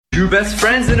Two best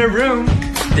friends in a room,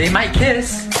 they might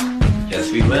kiss.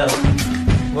 Yes, we will.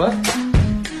 What?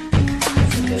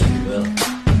 Yes, we will.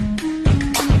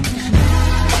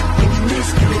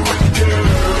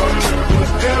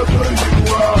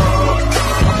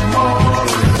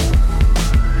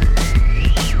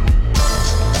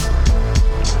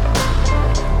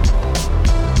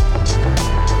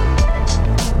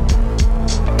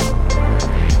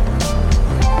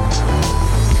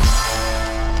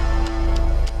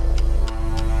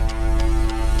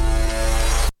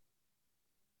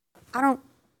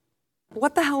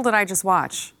 What the hell did I just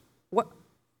watch?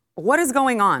 What is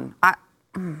going on?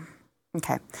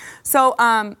 Okay. So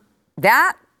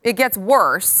it gets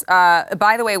worse.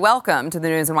 By the way, welcome to the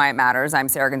News and Why It Matters. I'm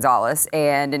Sarah Gonzalez.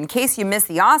 And in case you missed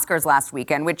the Oscars last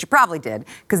weekend, which you probably did,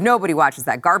 because nobody watches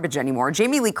that garbage anymore,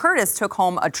 Jamie Lee Curtis took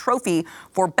home a trophy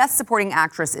for Best Supporting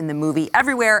Actress in the movie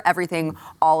Everywhere, Everything,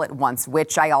 All at Once,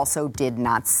 which I also did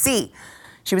not see.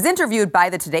 She was interviewed by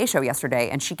the Today Show yesterday,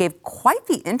 and she gave quite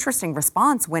the interesting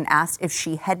response when asked if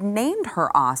she had named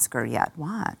her Oscar yet.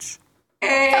 Watch.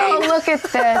 Hey. Oh, look at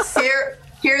this. Here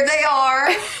they are.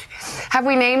 Have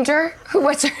we named her?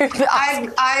 What's her?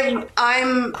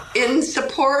 I'm in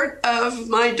support of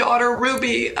my daughter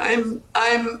Ruby. I'm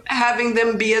having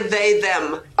them be a they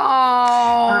them.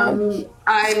 Oh.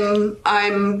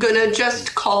 I'm gonna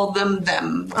just call them they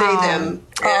them,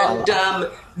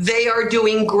 and they are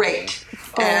doing great.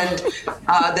 And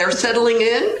they're settling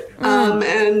in,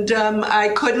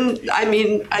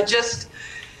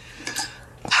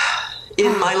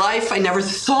 in my life, I never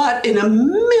thought in a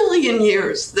million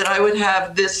years that I would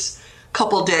have this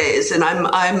couple days, and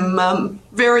I'm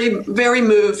very, very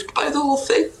moved by the whole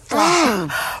thing.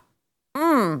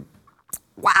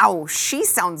 Wow, she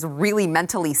sounds really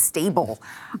mentally stable.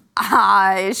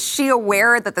 Is she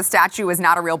aware that the statue is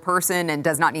not a real person and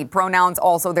does not need pronouns?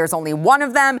 Also, there's only one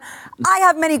of them. I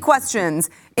have many questions,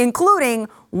 including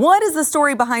what is the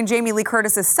story behind Jamie Lee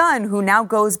Curtis's son, who now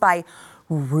goes by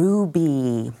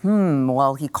Ruby?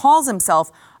 Well, he calls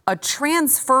himself a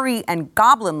trans furry and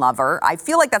goblin lover. I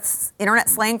feel like that's internet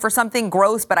slang for something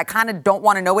gross, but I kind of don't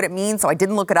want to know what it means, so I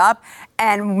didn't look it up.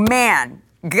 And man,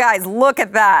 guys, look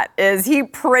at that. Is he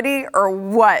pretty or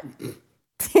what?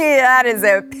 That is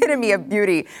the epitome of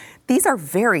beauty. These are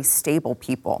very stable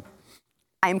people.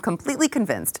 I am completely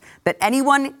convinced that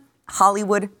anyone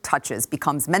Hollywood touches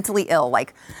becomes mentally ill.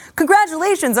 Like,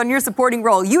 congratulations on your supporting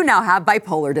role. You now have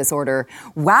bipolar disorder.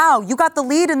 Wow, you got the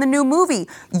lead in the new movie.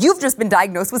 You've just been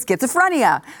diagnosed with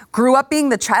schizophrenia. Grew up being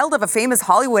the child of a famous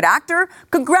Hollywood actor?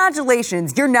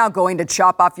 Congratulations, you're now going to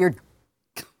chop off your...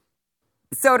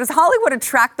 So does Hollywood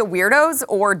attract the weirdos,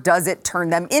 or does it turn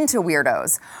them into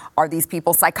weirdos? Are these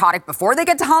people psychotic before they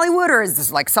get to Hollywood, or is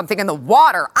this like something in the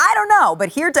water? I don't know, but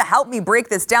here to help me break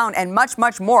this down and much,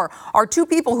 much more are two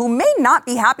people who may not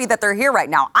be happy that they're here right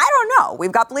now. I don't know.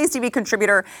 We've got Blaze TV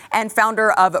contributor and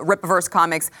founder of Rippaverse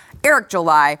Comics, Eric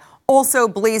July, also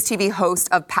Blaze TV host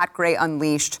of Pat Gray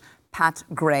Unleashed, Pat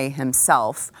Gray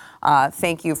himself.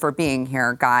 Thank you for being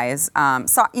here, guys. I'm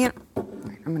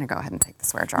going to go ahead and take the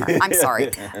swear jar. I'm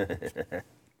sorry.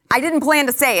 I didn't plan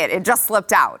to say it. It just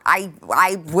slipped out.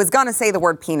 I was going to say the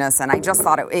word penis, and I just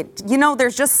thought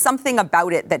there's just something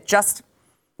about it that just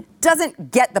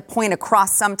doesn't get the point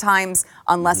across sometimes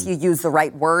unless you use the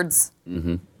right words.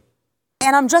 Mm-hmm.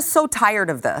 And I'm just so tired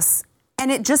of this.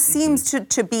 And it just seems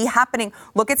to be happening.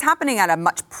 Look, it's happening at a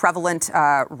much prevalent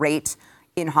rate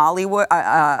in Hollywood,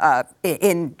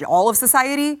 in all of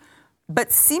society,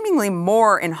 but seemingly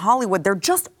more in Hollywood. They're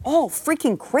just all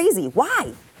freaking crazy.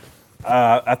 Why?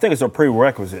 I think it's a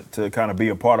prerequisite to kind of be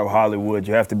a part of Hollywood.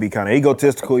 You have to be kind of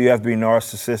egotistical, you have to be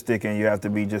narcissistic, and you have to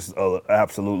be just an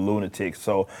absolute lunatic.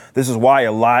 So this is why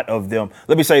a lot of them,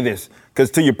 let me say this,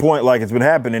 because to your point, like it's been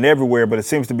happening everywhere, but it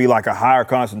seems to be like a higher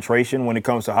concentration when it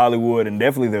comes to Hollywood and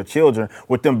definitely their children,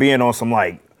 with them being on some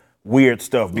like weird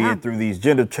stuff, be it through these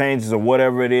gender changes or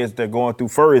whatever it is they're going through.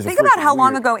 Furries. Think about how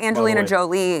long ago Angelina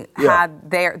Jolie had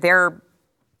their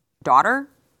daughter.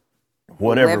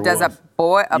 Whatever lived as a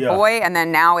boy, and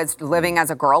then now is living as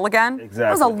a girl again. Exactly.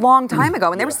 It was a long time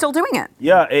ago, and they were still doing it.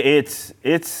 Yeah, it's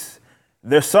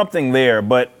there's something there,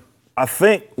 but I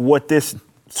think what this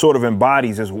sort of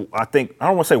embodies is, I don't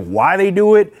want to say why they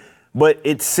do it, but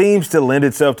it seems to lend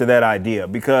itself to that idea,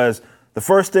 because the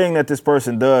first thing that this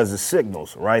person does is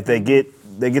signals, right? They get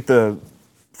the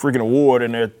freaking award,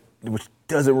 which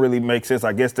doesn't really make sense.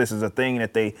 I guess this is a thing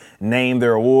that they name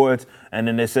their awards. and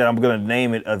then they said, I'm going to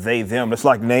name it a they, them. It's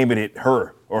like naming it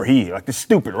her or he. Like, it's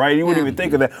stupid, right? You wouldn't even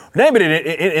think of that. Naming it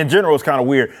in general is kind of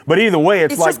weird. But either way,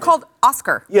 it's like... It's just called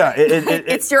Oscar. Yeah.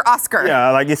 It's your Oscar.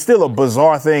 Yeah, like it's still a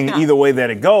bizarre thing either way that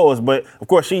it goes. But, of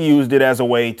course, she used it as a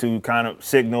way to kind of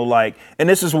signal like, and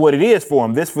this is what it is for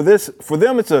them. For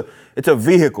them, it's a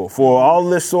vehicle for all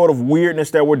this sort of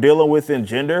weirdness that we're dealing with in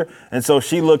gender. And so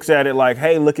she looks at it like,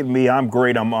 hey, look at me. I'm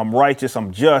great. I'm righteous.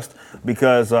 I'm just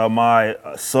because my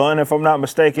son, if I'm not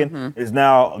mistaken, is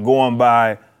now going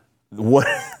by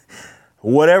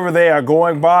whatever they are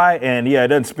going by. And yeah, it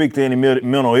doesn't speak to any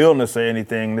mental illness or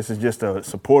anything. This is just a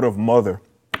supportive mother.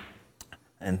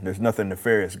 And there's nothing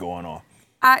nefarious going on.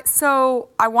 So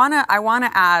I wanna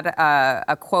add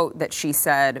a quote that she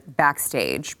said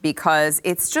backstage, because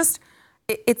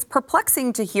it's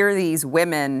perplexing to hear these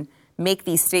women make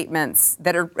these statements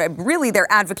that are really,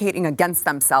 they're advocating against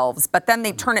themselves, but then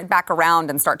they turn it back around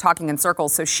and start talking in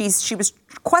circles. So she was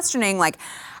questioning, like,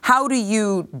 how do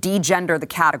you degender the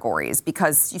categories?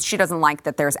 Because she doesn't like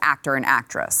that there's actor and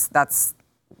actress. That's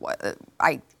what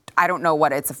I don't know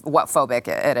what phobic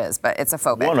it is, but it's a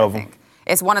phobic. One of them.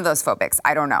 It's one of those phobics.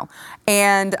 I don't know.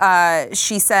 And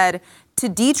she said,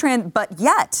 but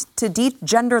yet to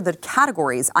degender the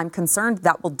categories, I'm concerned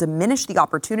that will diminish the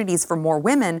opportunities for more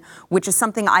women, which is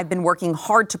something I've been working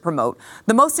hard to promote.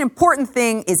 The most important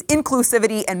thing is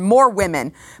inclusivity and more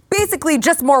women. Basically,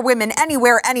 just more women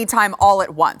anywhere, anytime, all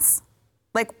at once.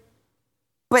 Like,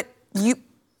 but you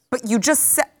just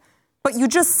said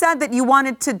that you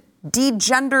wanted to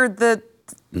degender the.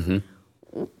 Mm-hmm.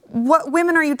 What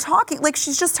women are you talking? Like,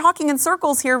 she's just talking in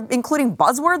circles here, including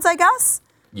buzzwords, I guess.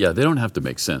 Yeah, they don't have to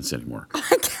make sense anymore. I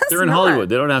guess they're in not. Hollywood.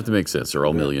 They don't have to make sense. They're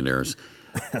all millionaires.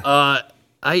 It's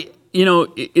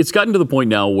gotten to the point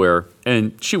now where,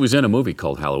 and she was in a movie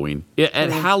called Halloween.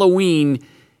 At Halloween,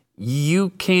 you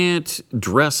can't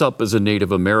dress up as a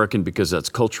Native American because that's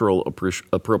cultural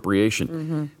appropriation.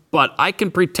 Mm-hmm. But I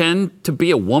can pretend to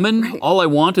be a woman all I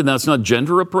want, and that's not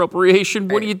gender appropriation.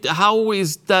 Right. How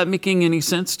is that making any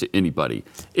sense to anybody?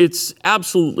 It's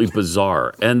absolutely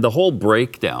bizarre. And the whole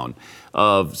breakdown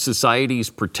of society's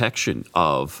protection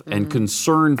of and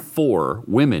concern for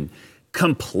women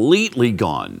completely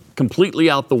gone, completely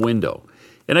out the window.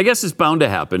 And I guess it's bound to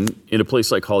happen in a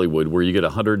place like Hollywood, where you get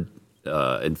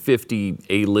 150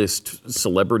 A-list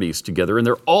celebrities together, and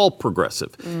they're all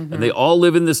progressive. Mm-hmm. And they all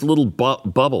live in this little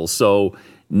bubble. So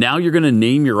now you're going to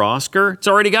name your Oscar? It's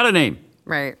already got a name.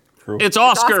 Right. True. It's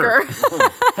Oscar.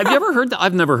 Have you ever heard that?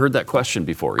 I've never heard that question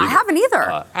before either. I haven't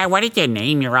either. Why did you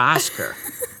name your Oscar?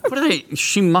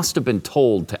 She must have been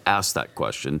told to ask that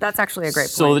question. That's actually a great point.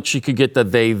 So that she could get the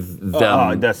they,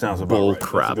 them that sounds about bull right.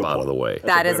 crap out of the way.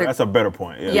 That's a better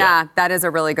point. Yeah, that is a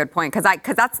really good point. Because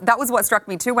that was what struck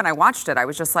me too when I watched it. I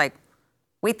was just like,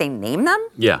 wait, they name them?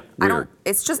 Yeah, weird.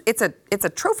 It's a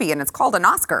trophy, and it's called an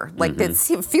Oscar. Like, it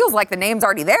feels like the name's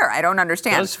already there. I don't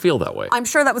understand. It does feel that way. I'm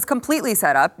sure that was completely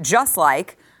set up, just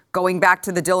like going back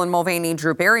to the Dylan Mulvaney,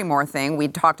 Drew Barrymore thing. We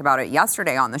talked about it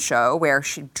yesterday on the show, where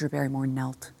Drew Barrymore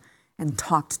knelt and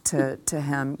talked to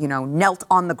him, knelt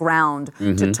on the ground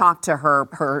to talk to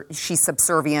her. She's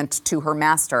subservient to her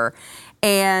master.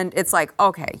 And it's like,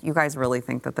 okay, you guys really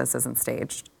think that this isn't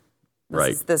staged?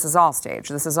 This is all staged.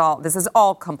 This is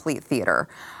all complete theater.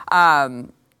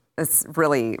 It's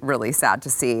really, really sad to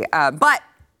see. But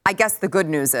I guess the good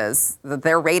news is that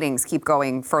their ratings keep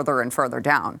going further and further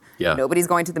down. Yeah. Nobody's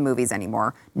going to the movies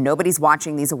anymore. Nobody's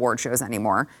watching these award shows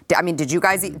anymore. Did you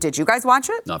guys watch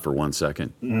it? Not for 1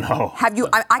 second. No. Have you?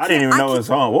 I didn't even know it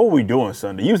was on. What were we doing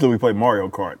Sunday? Usually we play Mario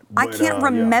Kart. I can't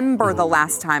remember the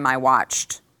last time I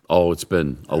watched. Oh, it's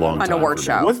been a long time. An award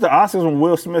show. What's the Oscars when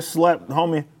Will Smith slapped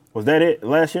homie? Was that it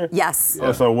last year? Yes.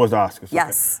 Oh, so it was the Oscars.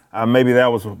 Yes. Okay. Maybe that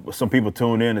was some people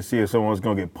tuned in to see if someone was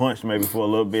going to get punched maybe for a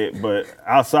little bit. But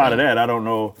outside of that, I don't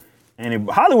know.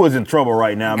 Hollywood's in trouble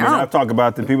right now. No. I mean, I talk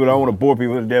about the people. I don't want to bore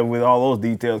people to death with all those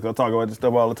details, because I talk about this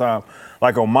stuff all the time.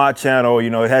 Like on my channel,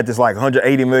 it had this like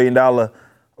 $180 million,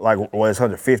 it's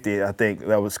 150, I think,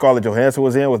 that was Scarlett Johansson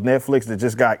was in with Netflix, that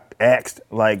just got axed.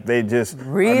 Like, they just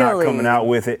are not coming out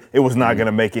with it. It was not going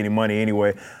to make any money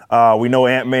anyway. We know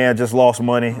Ant-Man just lost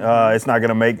money. It's not going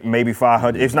to make maybe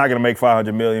 500. It's not going to make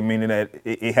 500 million, meaning that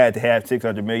it had to have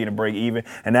 600 million to break even.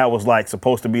 And that was like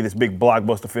supposed to be this big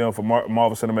blockbuster film for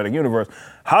Marvel Cinematic Universe.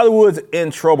 Hollywood's in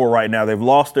trouble right now. They've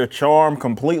lost their charm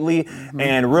completely.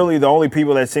 And really the only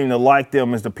people that seem to like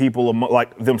them is the people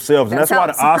like themselves. And that's why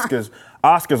the Oscars,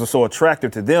 Oscars are so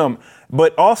attractive to them.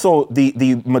 But also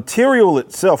the material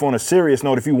itself, on a serious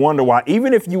note, if you wonder why,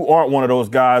 even if you aren't one of those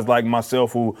guys like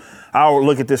myself who I'll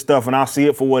look at this stuff and I'll see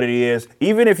it for what it is,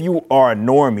 even if you are a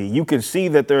normie, you can see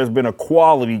that there's been a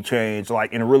quality change,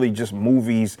 like in really just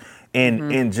movies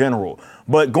in general.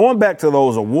 But going back to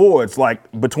those awards,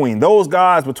 like between those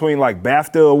guys, between like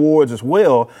BAFTA awards as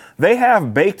well, they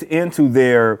have baked into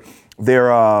their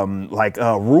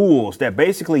rules that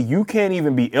basically you can't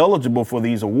even be eligible for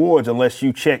these awards unless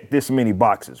you check this many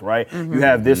boxes, right? You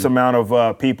have this amount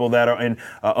of people that are in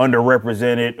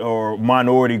underrepresented or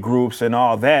minority groups and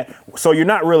all that. So you're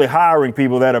not really hiring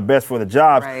people that are best for the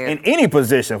jobs in any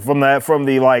position, from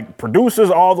the like producers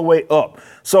all the way up.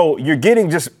 So you're getting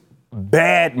just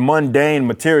bad, mundane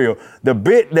material. The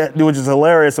bit that which is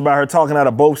hilarious about her talking out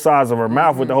of both sides of her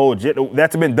mouth with the whole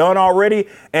that's been done already.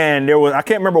 And there was, I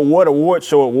can't remember what award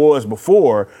show it was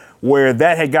before, where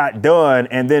that had got done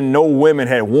and then no women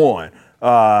had won.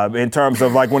 In terms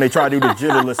of like when they try to do the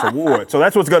genderless award. So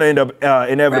that's what's going to end up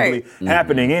inevitably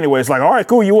happening anyway. It's like, all right,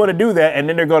 cool, you want to do that. And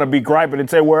then they're going to be griping and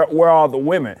say, where are all the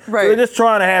women? Right. So they're just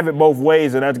trying to have it both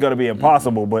ways, and that's going to be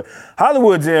impossible. But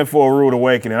Hollywood's in for a rude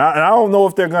awakening. And I don't know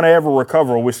if they're going to ever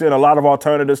recover. We're seeing a lot of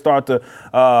alternatives start to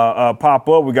pop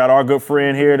up. We got our good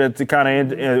friend here to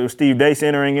kind of Steve Dace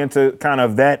entering into kind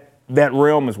of that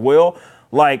realm as well.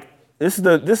 Like, This is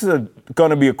going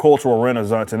to be a cultural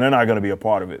renaissance, and they're not going to be a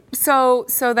part of it. So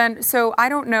I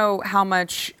don't know how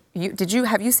much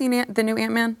have you seen the new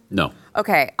Ant-Man? No.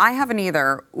 Okay, I haven't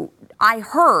either. I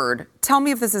heard, tell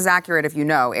me if this is accurate if you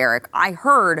know, Eric, I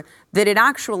heard that it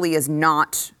actually is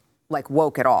not like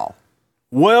woke at all.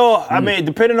 Well, I mean,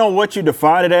 depending on what you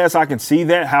define it as, I can see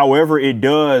that. However, it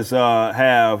does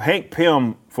have Hank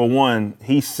Pym, for one,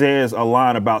 he says a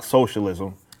line about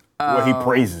socialism where he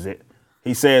praises it.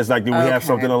 He says, like, we have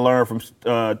something to learn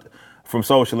from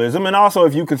socialism. And also,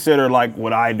 if you consider, like,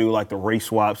 what I do, like the race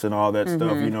swaps and all that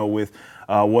stuff, you know, with,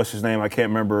 what's his name? I can't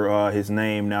remember his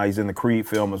name now. He's in the Creed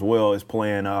film as well. Is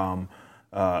playing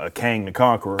Kang the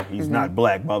Conqueror. He's not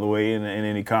black, by the way, in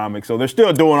any comic. So they're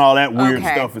still doing all that weird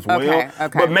stuff as well.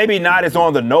 But maybe not as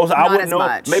on the nose. I wouldn't know.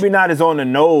 Much. Maybe not as on the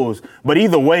nose. But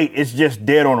either way, it's just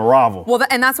dead on arrival. Well,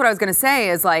 and that's what I was going to say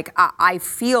is, like, I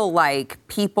feel like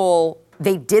people...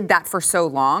 They did that for so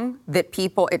long that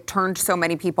it turned so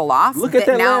many people off. Look at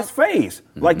that last phase.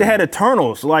 Like they had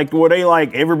Eternals, like where they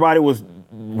like everybody was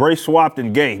race swapped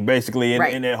and gay, basically,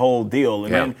 in that whole deal.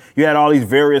 And then you had all these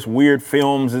various weird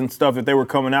films and stuff that they were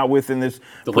coming out with in this.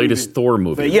 The latest Thor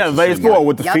movie. Yeah, the latest Thor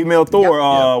with the female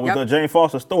Thor, with Jane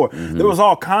Foster's Thor. There was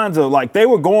all kinds of, like, they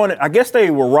were going, I guess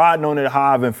they were riding on the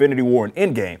high of Infinity War and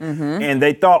Endgame. And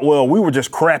they thought, well, we were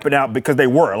just crapping out because they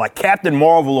were. Like, Captain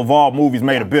Marvel of all movies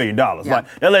made $1 billion. Like,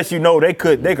 that lets you know they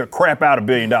could crap out $1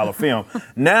 billion film.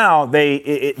 Now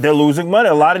they're losing money.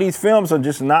 A lot of these films are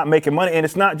just not making money, and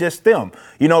it's not just them.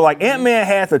 You know, like Ant-Man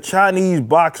had the Chinese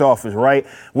box office, right?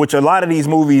 Which a lot of these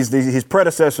movies, his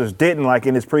predecessors didn't, like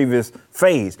in his previous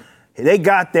phase. They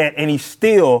got that, and he's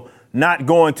still not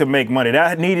going to make money.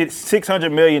 That needed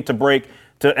 $600 million to break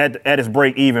at its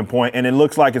break-even point, and it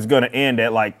looks like it's going to end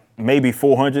at like maybe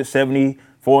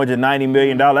 $490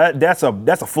 million. That's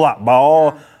a flop. By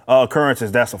all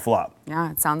occurrences, that's a flop.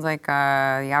 Yeah, it sounds like the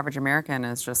average American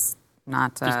is just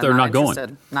not they're not interested.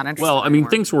 Going. Not interested. Well, I mean,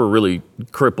 things were really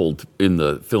crippled in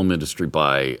the film industry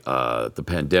by the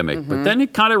pandemic, but then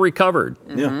it kind of recovered,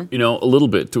 you know, a little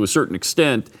bit to a certain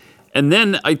extent. And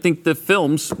then I think the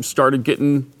films started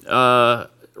getting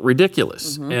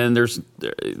ridiculous, and there's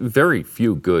very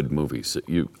few good movies that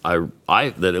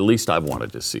that at least I've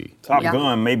wanted to see. Top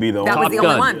Gun may be the that only was the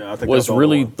only one. Yeah, was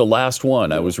really the last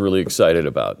one I was really excited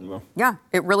about. Yeah,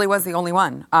 it really was the only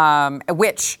one.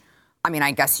 Which, I mean,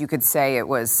 I guess you could say it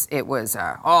was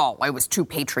too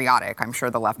patriotic. I'm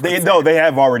sure the left. They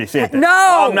have already said that.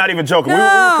 No, I'm not even joking. No. We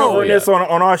were covering this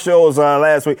on our shows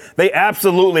last week. They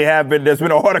absolutely have been. There's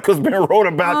been articles been wrote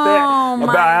about that,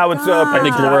 about how it's. And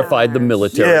they glorified the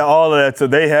military. Yeah, all of that. So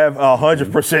they have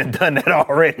 100% done that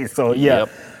already. So yeah. Yep.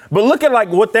 But look at like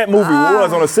what that movie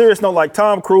was. On a serious note, like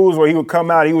Tom Cruise, where he would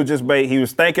come out, he was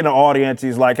thanking the audience.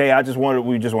 He's like, hey,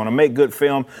 we just want to make good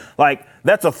film. Like,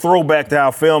 that's a throwback to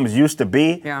how films used to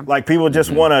be. Yeah. Like, people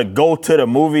just want to go to the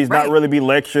movies, not really be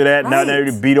lectured at, not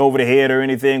really beat over the head or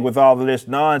anything with all of this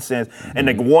nonsense. And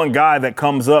the one guy that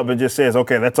comes up and just says,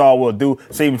 okay, that's all we'll do,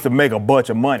 seems to make a bunch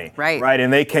of money. Right.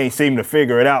 And they can't seem to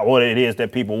figure it out what it is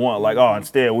that people want. Like,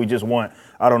 instead we just want,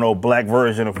 I don't know, black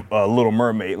version of Little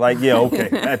Mermaid. Like, yeah, okay.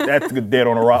 That's dead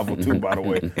on arrival too, by the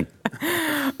way.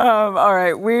 All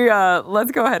right,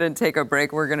 let's go ahead and take a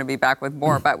break. We're going to be back with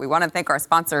more, but we want to thank our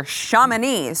sponsor,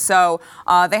 Chamonix. So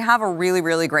they have a really,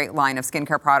 really great line of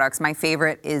skincare products. My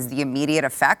favorite is the Immediate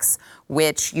Effects,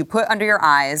 which you put under your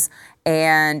eyes,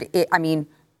 and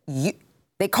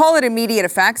they call it immediate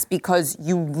effects because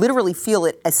you literally feel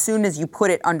it as soon as you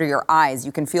put it under your eyes.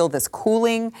 You can feel this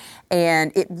cooling,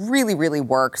 and it really, really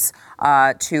works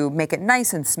to make it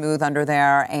nice and smooth under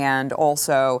there. And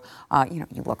also,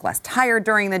 you look less tired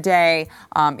during the day.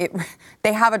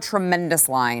 They have a tremendous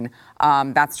line.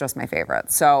 That's just my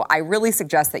favorite. So I really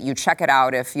suggest that you check it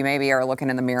out if you maybe are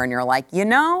looking in the mirror and you're like,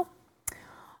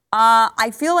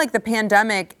 I feel like the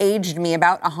pandemic aged me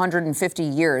about 150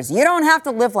 years. You don't have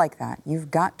to live like that.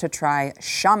 You've got to try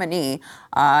Chamonix.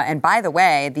 And by the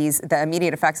way, the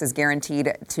Immediate Effects is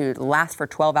guaranteed to last for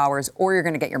 12 hours, or you're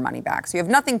going to get your money back. So you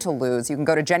have nothing to lose. You can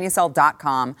go to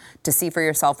Genucel.com to see for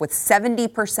yourself with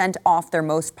 70% off their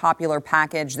most popular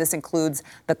package. This includes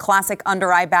the classic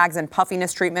under eye bags and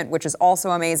puffiness treatment, which is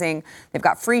also amazing. They've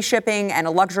got free shipping and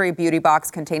a luxury beauty box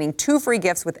containing 2 free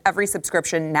gifts with every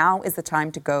subscription. Now is the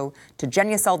time to go to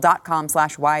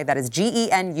Genucel.com/Y. That is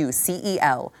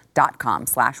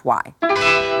GENUCEL.com/Y.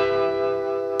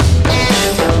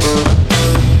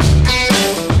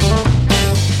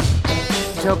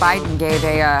 Joe Biden gave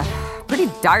a pretty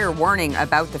dire warning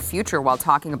about the future while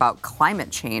talking about climate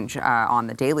change on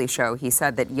The Daily Show. He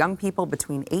said that young people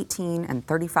between 18 and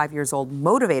 35 years old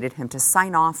motivated him to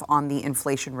sign off on the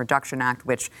Inflation Reduction Act,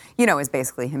 which, is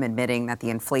basically him admitting that the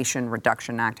Inflation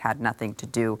Reduction Act had nothing to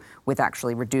do with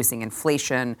actually reducing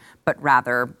inflation, but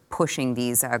rather pushing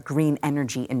these green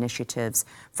energy initiatives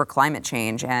for climate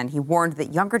change. And he warned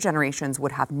that younger generations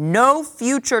would have no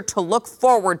future to look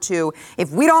forward to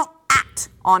if we don't act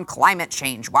on climate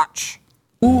change. Watch.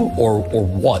 Who or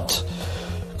what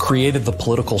created the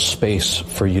political space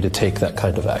for you to take that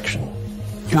kind of action?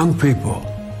 Young people.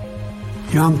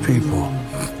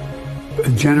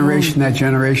 That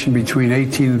generation between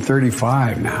 18 and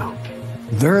 35 now.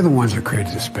 They're the ones that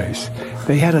created the space.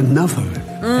 They had enough of it.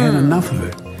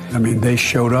 They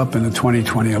showed up in the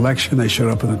 2020 election. They showed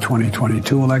up in the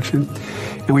 2022 election.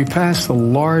 And we passed the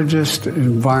largest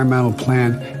environmental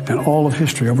plan in all of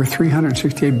history, over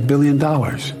 $368 billion.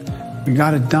 We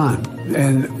got it done.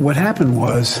 And what happened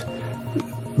was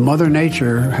Mother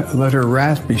Nature let her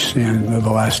wrath be seen in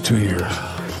the last 2 years.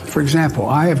 For example,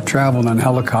 I have traveled on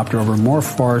helicopter over more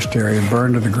forest area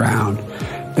burned to the ground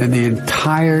than the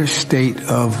entire state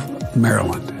of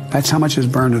Maryland. That's how much is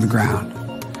burned to the ground.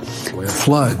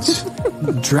 Floods,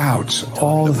 droughts,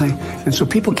 all the things. And so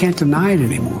people can't deny it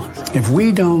anymore. If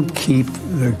we don't keep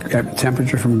the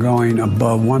temperature from going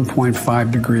above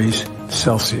 1.5 degrees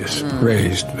Celsius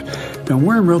raised, then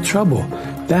we're in real trouble.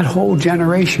 That whole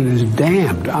generation is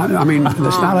damned. That's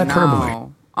not hyperbole.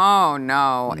 Oh,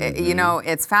 no.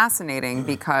 It's fascinating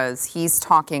because he's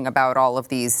talking about all of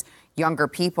these younger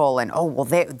people and,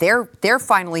 they're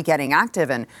finally getting active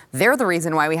and they're the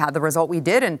reason why we had the result we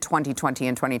did in 2020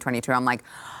 and 2022. I'm like,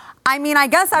 I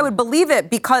guess I would believe it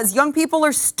because young people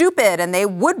are stupid and they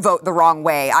would vote the wrong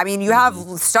way. You have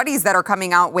studies that are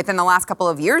coming out within the last couple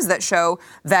of years that show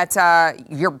that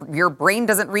your brain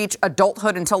doesn't reach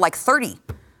adulthood until like 30.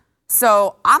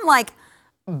 So I'm like,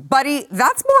 buddy,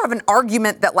 that's more of an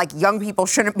argument that young people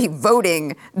shouldn't be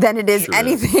voting than it is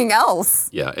anything else.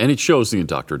 Yeah, and it shows the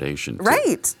indoctrination.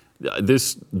 Right.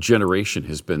 This generation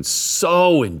has been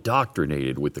so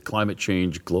indoctrinated with the climate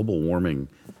change, global warming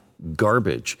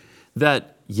garbage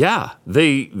that,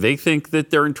 they think that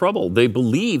they're in trouble. They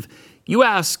believe. You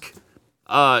ask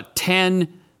 10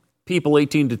 people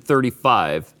 18 to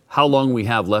 35 how long we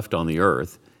have left on the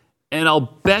earth, and I'll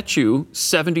bet you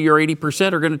 70 or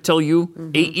 80% are going to tell you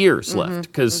 8 years left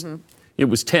because it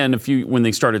was 10 when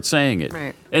they started saying it.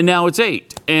 Right. And now it's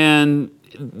 8. And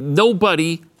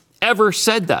nobody ever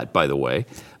said that, by the way.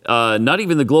 Not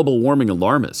even the global warming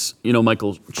alarmists.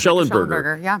 Michael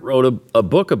Schellenberger wrote a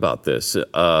book about this,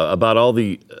 about all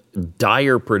the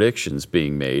dire predictions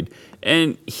being made.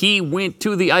 And he went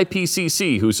to the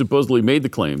IPCC, who supposedly made the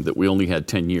claim that we only had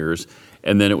 10 years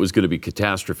and then it was going to be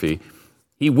catastrophe.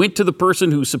 He went to the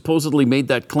person who supposedly made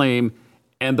that claim,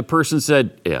 and the person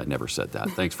said, I never said that.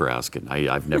 Thanks for asking.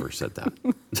 I've never said that.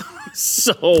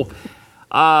 So,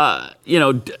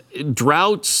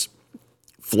 droughts,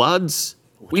 floods,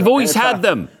 we've always had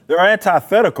them. They're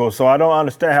antithetical, so I don't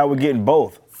understand how we're getting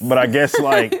both. But I guess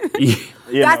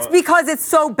that's because it's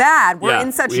so bad. We're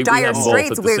in such dire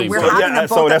straits. We're having them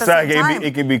both at the same time.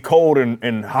 It can be cold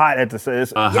and hot at the same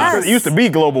time. Yes. It used to be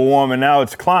global warming. Now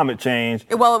it's climate change.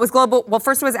 Well, it was global. Well,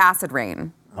 first it was acid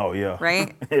rain. Oh yeah.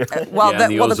 right? Yeah, the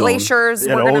the ozone. glaciers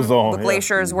Yeah, were the gonna, ozone, the yeah.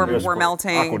 glaciers were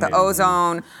melting, the Aquaman.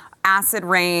 ozone, acid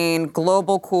rain,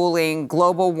 global cooling,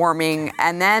 global warming,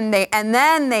 and then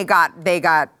they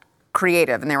got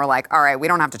creative and they were like, all right, we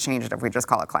don't have to change it if we just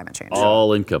call it climate change.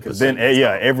 All encompassing. Then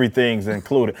everything's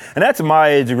included, and that's my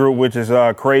age group, which is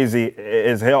crazy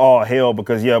as hell, all hell,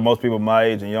 because most people my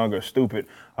age and younger are stupid.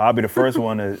 I'll be the first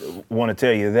one to want to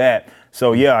tell you that.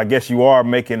 So I guess you are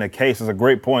making a case. It's a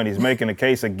great point. He's making a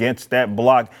case against that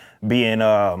block being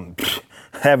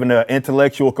having the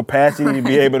intellectual capacity to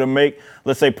be able to make,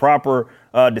 let's say, proper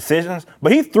decisions.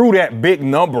 But he threw that big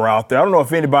number out there. I don't know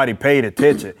if anybody paid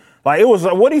attention. Like, it was,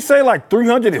 what did he say, like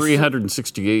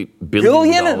 $368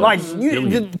 billion. Like,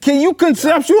 can you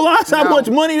conceptualize how much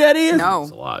money that is? No.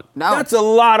 That's a lot. No. That's a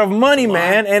lot of money,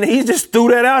 man. And he just threw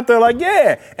that out there like,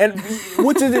 and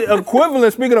which is the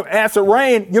equivalent, speaking of acid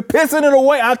rain, you're pissing it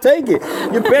away. I'll take it.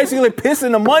 You're basically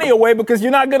pissing the money away because you're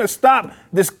not going to stop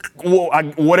this,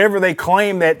 whatever they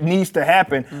claim that needs to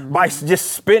happen by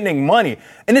just spending money.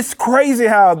 And it's crazy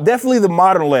how definitely the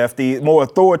modern left, the more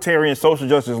authoritarian social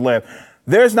justice left,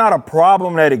 there's not a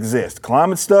problem that exists,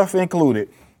 climate stuff included,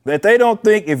 that they don't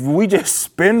think if we just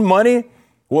spend money,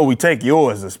 we take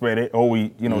yours to spend it, or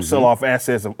we, sell off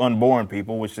assets of unborn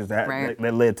people, which is that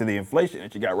led to the inflation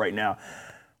that you got right now.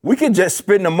 We can just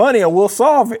spend the money and we'll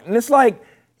solve it. And it's like,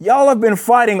 y'all have been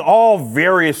fighting all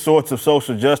various sorts of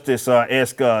social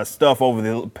justice-esque stuff over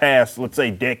the past, let's say,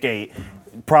 decade.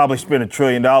 Probably spent $1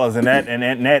 trillion in that,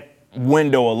 and that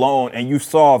window alone, and you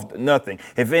solved nothing.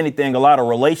 If anything, a lot of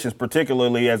relations,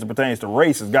 particularly as it pertains to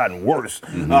race, has gotten worse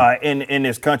in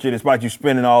this country, despite you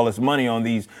spending all this money on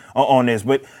this.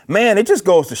 But man, it just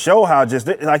goes to show how, just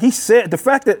like he said, the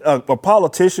fact that a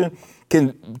politician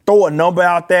can throw a number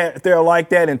out there like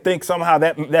that and think somehow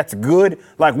that's good.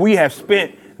 Like, we have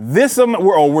spent this amount,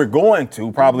 we're going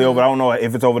to probably over, I don't know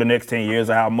if it's over the next 10 years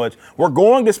or how much, we're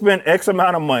going to spend X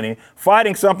amount of money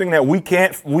fighting something that we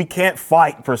can't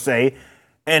fight per se.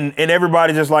 And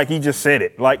everybody just like, he just said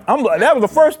it. Like, that was the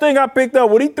first thing I picked up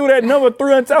when he threw that number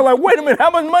 300. I was like, wait a minute, how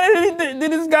much money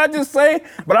did this guy just say?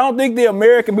 But I don't think the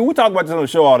American people, we talk about this on the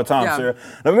show all the time, Sarah.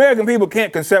 The American people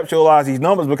can't conceptualize these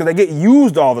numbers because they get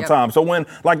used all the time. So when,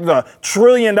 like, the $1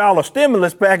 trillion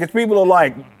stimulus package, people are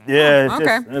like,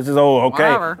 it's just old, okay.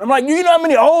 Whatever. I'm like, you know how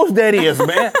many O's that is,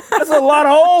 man? That's a lot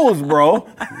of O's, bro.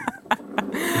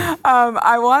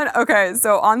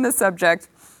 So on this subject,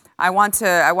 I want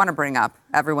to bring up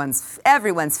everyone's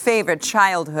favorite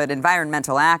childhood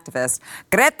environmental activist,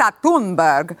 Greta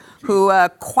Thunberg, who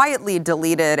quietly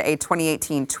deleted a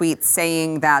 2018 tweet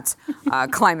saying that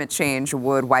climate change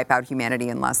would wipe out humanity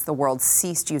unless the world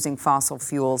ceased using fossil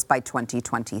fuels by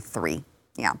 2023.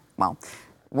 Yeah, well,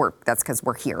 that's because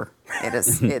we're here.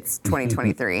 It's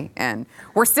 2023, and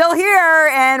we're still here,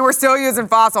 and we're still using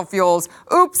fossil fuels.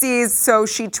 Oopsies. So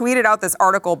she tweeted out this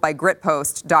article by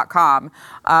gritpost.com.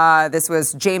 This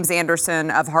was James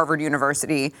Anderson of Harvard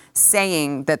University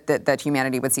saying that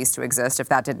humanity would cease to exist if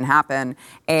that didn't happen.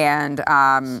 And if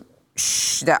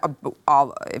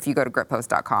you go to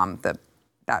gritpost.com, the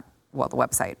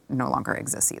website no longer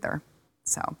exists either.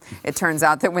 So it turns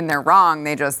out that when they're wrong,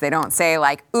 they don't say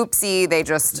like oopsie. They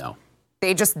just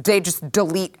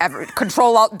delete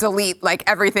Control-Alt-Delete like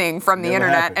everything from the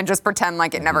internet happened. And just pretend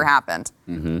like it never happened.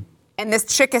 Mm-hmm. And this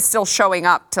chick is still showing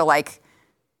up to like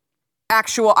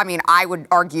I would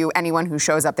argue anyone who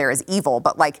shows up there is evil,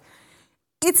 but like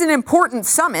it's an important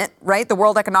summit, right? The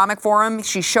World Economic Forum.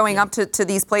 She's showing up to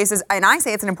these places. And I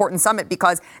say it's an important summit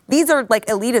because these are like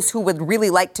elitists who would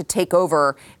really like to take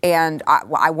over. And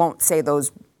I won't say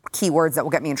those keywords that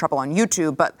will get me in trouble on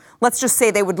YouTube, but let's just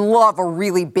say they would love a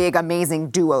really big,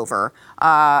 amazing do-over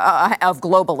of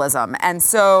globalism. And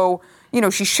so,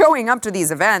 she's showing up to these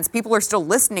events. People are still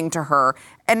listening to her.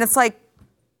 And it's like,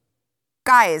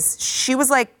 guys, she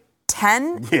was like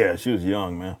 10? Yeah, she was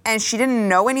young, man. And she didn't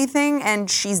know anything, and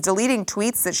she's deleting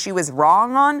tweets that she was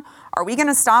wrong on. Are we going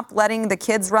to stop letting the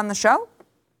kids run the show?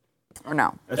 Or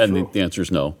no? And the answer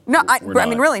is no. No, I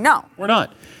mean, really, no. We're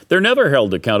not. They're never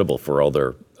held accountable for all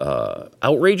their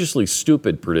outrageously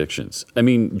stupid predictions. I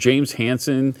mean, James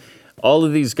Hansen, all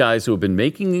of these guys who have been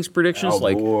making these predictions,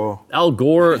 Al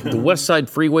Gore, the West Side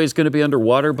Freeway is going to be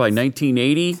underwater by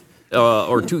 1980.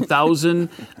 Or 2000,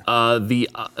 the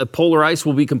polar ice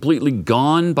will be completely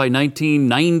gone by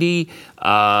 1990.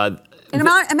 And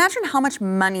imagine how much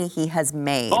money he has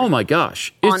made. Oh my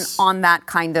gosh! On that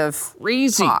kind of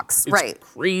crazy talks, it's right?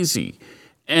 Crazy,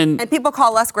 and people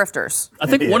call us grifters. I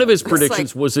think one of his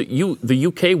predictions was that the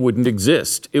UK wouldn't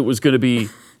exist. It was going to be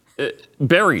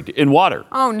buried in water.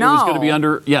 Oh, no. It was going to be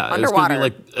underwater. It was going to be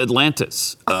like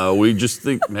Atlantis. We just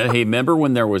think, hey, remember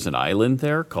when there was an island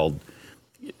there called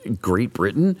Great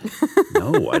Britain?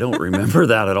 No, I don't remember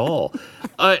that at all.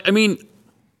 I mean,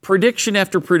 prediction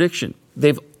after prediction.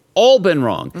 They've all been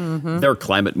wrong. Mm-hmm. Their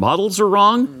climate models are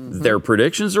wrong. Mm-hmm. Their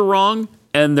predictions are wrong.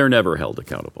 And they're never held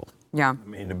accountable. Yeah. I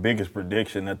mean, the biggest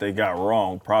prediction that they got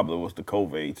wrong probably was the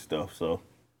COVID stuff. So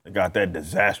they got that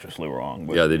disastrously wrong.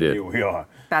 But yeah, they did. Here we are.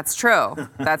 That's true.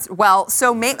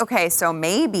 So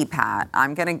maybe, Pat,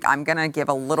 I'm gonna give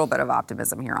a little bit of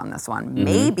optimism here on this one. Mm-hmm.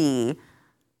 Maybe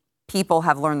people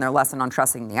have learned their lesson on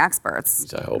trusting the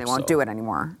experts. I hope they won't do it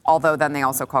anymore. Although then they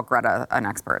also call Greta an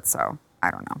expert. So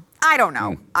I don't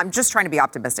know. I'm just trying to be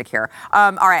optimistic here.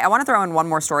 All right, I want to throw in one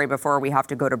more story before we have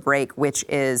to go to break, which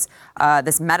is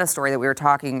this Meta story that we were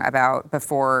talking about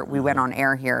before we went on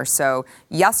air here. So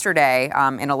yesterday,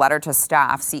 in a letter to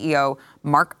staff, CEO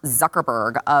Mark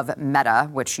Zuckerberg of Meta,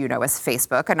 which you know as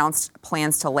Facebook, announced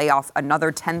plans to lay off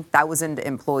another 10,000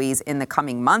 employees in the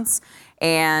coming months.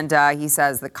 And he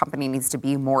says the company needs to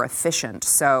be more efficient.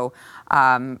 So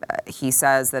he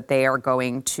says that they are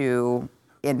going to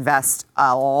invest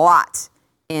a lot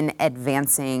in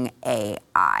advancing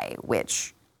AI,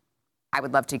 which I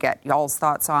would love to get y'all's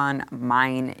thoughts on.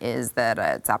 Mine is that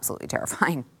it's absolutely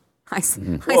terrifying. I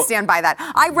stand by that.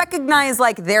 I recognize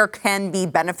there can be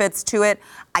benefits to it.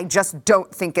 I just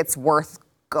don't think it's worth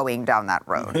going down that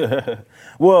road.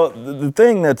 Well, the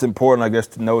thing that's important, I guess,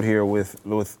 to note here with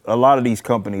a lot of these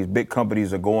companies, big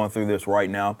companies are going through this right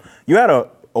now. You had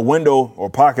a window or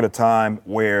pocket of time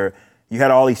where you had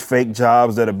all these fake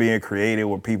jobs that are being created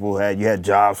where you had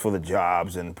jobs for the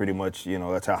jobs, and pretty much,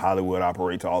 that's how Hollywood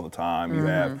operates all the time. You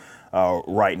have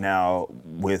right now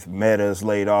with Meta's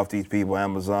laid off these people,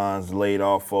 Amazon's laid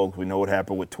off folks. We know what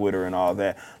happened with Twitter and all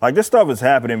that. This stuff is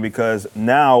happening because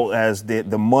now as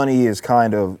the money is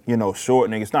kind of,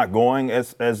 shortening, it's not going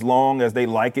as long as they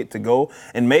like it to go.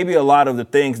 And maybe a lot of the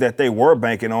things that they were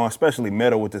banking on, especially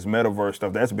Meta with this metaverse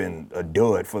stuff, that's been a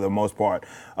dud for the most part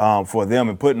for them,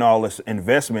 and putting all this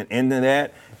investment into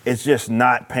that, it's just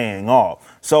not paying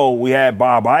off. So we had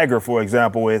Bob Iger, for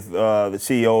example, with the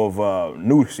CEO of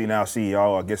now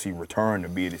CEO, I guess he returned to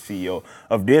be the CEO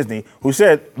of Disney, who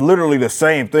said literally the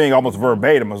same thing, almost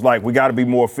verbatim. It was we got to be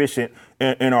more efficient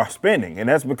in our spending. And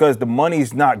that's because the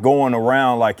money's not going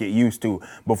around like it used to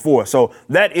before. So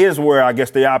that is where I guess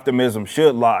the optimism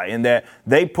should lie, in that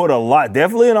they put a lot,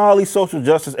 definitely in all these social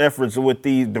justice efforts with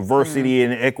these diversity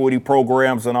and equity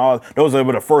programs and all. Those are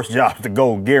the first jobs to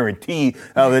go, guaranteed.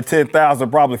 Out of the 10,000,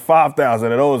 probably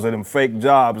 5,000 of those are them fake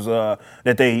jobs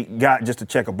that they got just to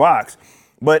check a box.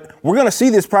 But we're going to see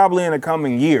this probably in the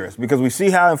coming years, because we see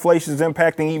how inflation is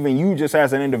impacting even you just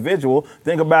as an individual.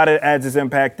 Think about it as it's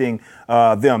impacting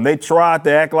them. They tried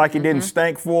to act like it didn't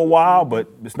stink for a while, but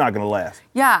it's not going to last.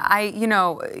 Yeah,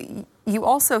 you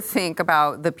also think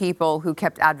about the people who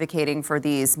kept advocating for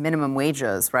these minimum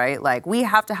wages, right? We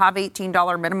have to have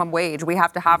 $18 minimum wage. We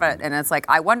have to have it. And it's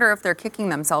I wonder if they're kicking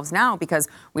themselves now, because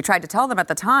we tried to tell them at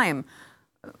the time,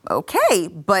 okay,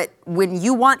 but when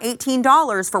you want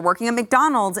 $18 for working at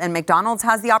McDonald's, and McDonald's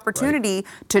has the opportunity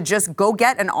to just go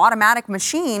get an automatic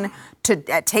machine to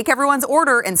take everyone's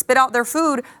order and spit out their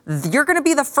food, you're going to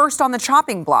be the first on the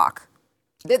chopping block.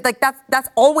 That's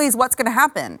always what's going to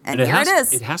happen. And here it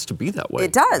is. It has to be that way.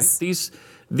 It does. Right?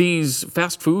 These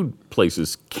fast food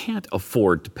places can't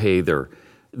afford to pay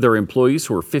their employees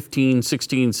who are 15,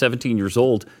 16, 17 years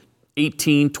old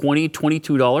 $18, $20,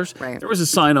 $22. Right. There was a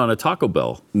sign on a Taco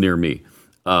Bell near me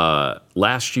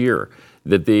last year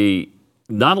that they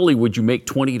not only would you make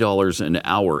 $20 an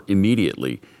hour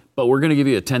immediately, but we're going to give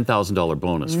you a $10,000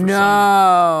 bonus for signing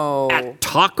up. At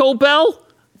Taco Bell?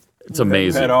 It's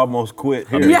amazing. Pat almost quit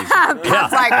here. Yeah,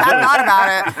 Pat's I thought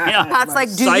about it. Yeah.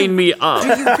 Pat's sign me up. Do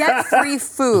you get free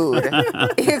food?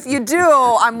 If you do,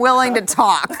 I'm willing to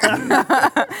talk.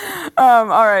 All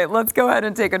right, let's go ahead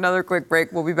and take another quick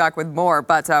break. We'll be back with more,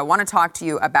 but I want to talk to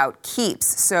you about Keeps.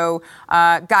 So,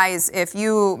 guys, if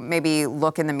you maybe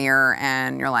look in the mirror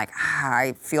and you're like,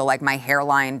 I feel like my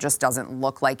hairline just doesn't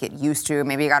look like it used to.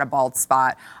 Maybe you got a bald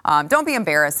spot. Don't be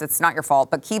embarrassed. It's not your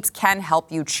fault, but Keeps can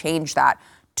help you change that.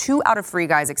 2 out of 3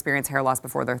 guys experience hair loss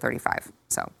before they're 35.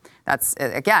 So That's,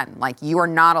 again, like, you are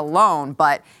not alone,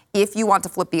 but if you want to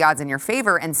flip the odds in your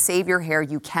favor and save your hair,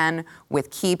 you can with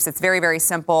Keeps. It's very, very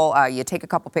simple. You take a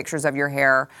couple pictures of your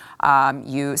hair,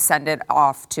 you send it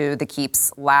off to the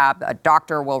Keeps lab. A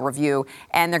doctor will review,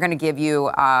 and they're going to give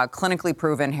you clinically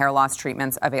proven hair loss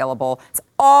treatments available. It's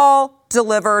all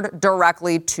delivered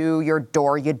directly to your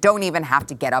door. You don't even have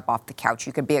to get up off the couch.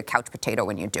 You could be a couch potato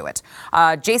when you do it.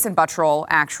 Jason Buttrell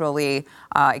actually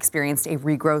experienced a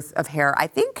regrowth of hair. I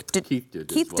think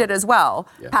Keith did as well.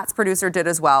 Yeah. Pat's producer did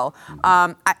as well.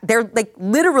 They're like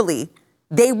literally,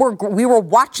 we were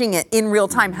watching it in real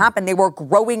time happen. They were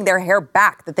growing their hair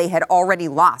back that they had already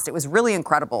lost. It was really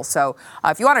incredible. So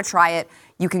if you want to try it,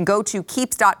 you can go to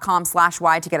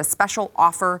keeps.com/Y to get a special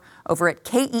offer over at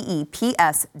keeps.com/Y.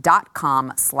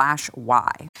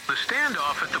 The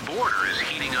standoff at the border is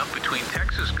heating up between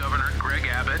Texas Governor Greg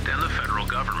Abbott and the federal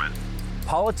government.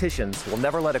 Politicians will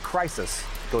never let a crisis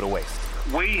go to waste.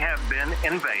 We have been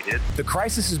invaded. The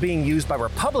crisis is being used by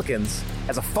Republicans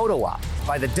as a photo op,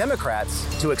 by the Democrats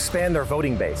to expand their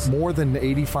voting base. More than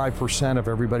 85% of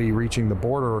everybody reaching the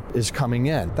border is coming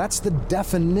in. That's the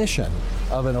definition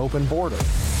of an open border.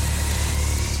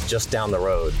 Just down the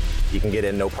road, you can get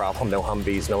in no problem, no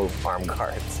Humvees, no armed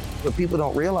guards. What people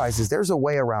don't realize is there's a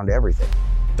way around everything.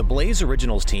 The Blaze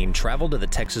Originals team traveled to the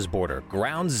Texas border,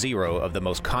 ground zero of the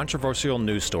most controversial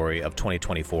news story of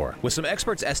 2024. With some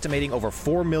experts estimating over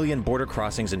 4 million border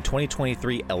crossings in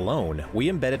 2023 alone, we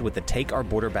embedded with the Take Our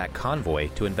Border Back convoy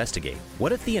to investigate.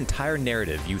 What if the entire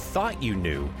narrative you thought you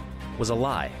knew was a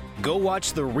lie? Go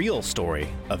watch the real story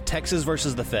of Texas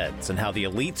versus the feds and how the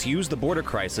elites use the border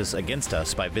crisis against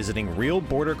us by visiting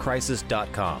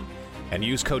realbordercrisis.com and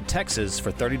use code TEXAS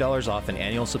for $30 off an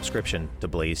annual subscription to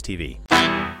Blaze TV.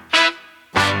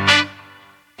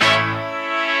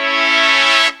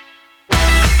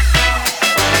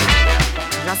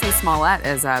 Jussie Smollett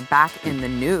is back in the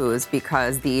news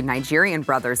because the Nigerian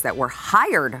brothers that were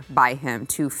hired by him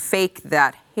to fake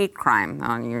that hate crime.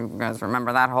 You guys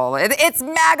remember that whole, it's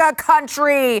MAGA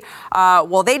country.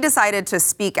 Well, they decided to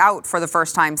speak out for the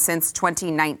first time since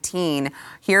 2019.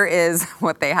 Here is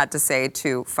what they had to say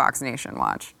to Fox Nation.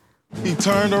 Watch. He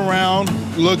turned around,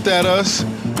 looked at us,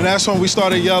 and that's when we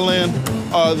started yelling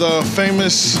the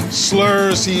famous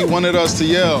slurs he wanted us to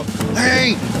yell.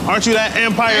 Hey, aren't you that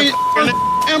Empire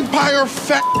Empire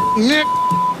fat nick?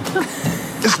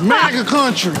 It's MAGA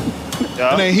country.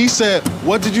 Yeah. And then he said,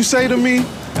 what did you say to me?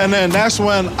 And then that's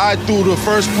when I threw the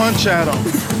first punch at him.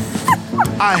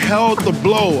 I held the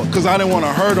blow because I didn't want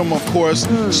to hurt him, of course.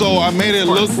 So I made it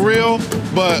look real,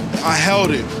 but I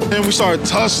held it. Then we started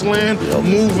tussling,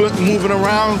 moving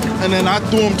around, and then I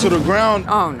threw him to the ground.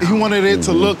 Oh, no. He wanted it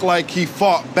to look like he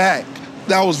fought back.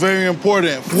 That was very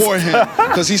important for him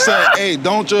because he said, hey,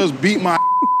 don't just beat my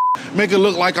make it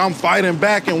look like I'm fighting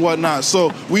back and whatnot.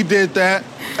 So we did that,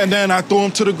 and then I threw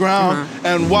him to the ground.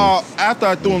 And after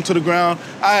I threw him to the ground,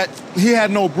 he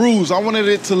had no bruise. I wanted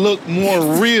it to look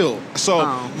more real. So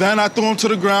then I threw him to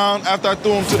the ground. After I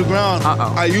threw him to the ground,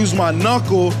 I used my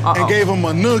knuckle and gave him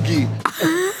a noogie.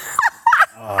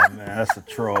 Oh, man, that's a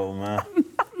troll, man.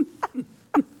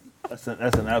 That's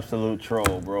an absolute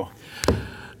troll, bro.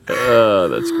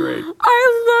 That's great.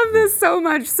 I love this so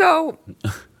much. So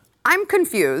I'm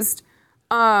confused.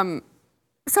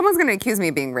 Someone's going to accuse me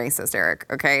of being racist, Eric,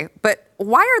 okay? But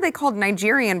why are they called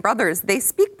Nigerian brothers? They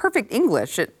speak perfect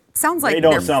English. It sounds like they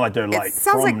don't sound like they're like it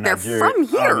sounds from like they're Nigeria. from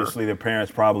here. Obviously, their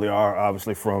parents probably are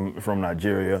obviously from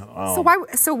Nigeria.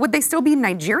 So would they still be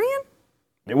Nigerian?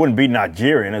 It wouldn't be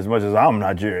Nigerian as much as I'm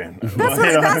Nigerian. That's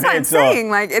what I'm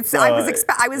saying. Like I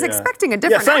was expecting a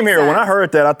different. Yeah, same here. When I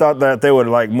heard that, I thought that they were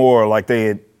like more like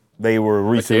they were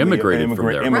recently immigrated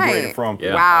from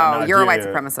there. Wow, Nigeria. you're a white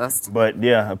supremacist. But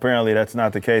yeah, apparently that's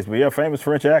not the case. But yeah, famous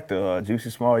French actor,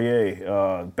 Jussie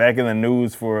Smollett, back in the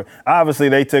news for, obviously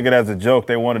they took it as a joke.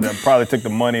 They wanted to, probably took the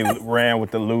money, ran with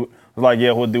the loot. It was like,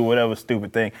 yeah, we'll do whatever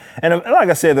stupid thing. And like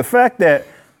I said, the fact that,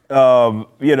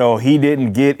 he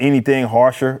didn't get anything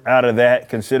harsher out of that,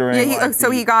 considering. Yeah,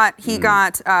 he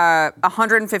got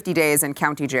 150 days in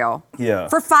county jail. Yeah.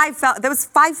 For there was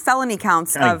 5 felony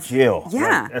counts of jail.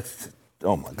 Yeah. Like,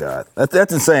 oh my God,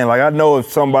 that's insane. Like, I know if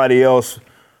somebody else,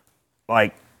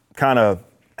 like, kind of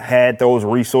had those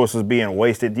resources being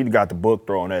wasted, you'd got the book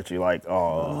thrown at you, like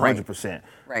 100%.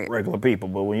 Right. Regular people.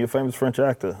 But when you're a famous French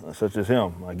actor such as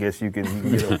him, I guess you can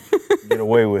get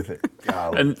away with it.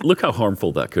 Golly. And look how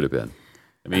harmful that could have been.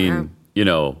 I mean,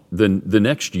 the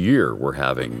next year we're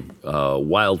having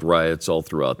wild riots all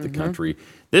throughout the country.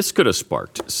 This could have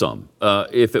sparked some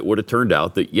if it would have turned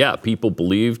out that, people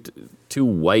believed 2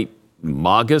 white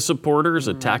MAGA supporters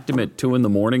attacked him at 2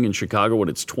 a.m. in Chicago when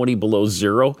it's 20 below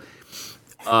zero.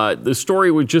 The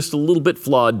story was just a little bit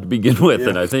flawed to begin with,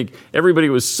 and I think everybody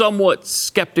was somewhat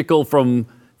skeptical from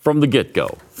the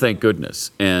get-go, thank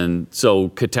goodness. And so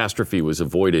catastrophe was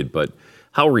avoided, but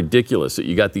how ridiculous that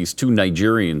you got these two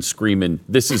Nigerians screaming,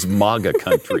 "This is MAGA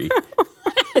country."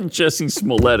 And Jesse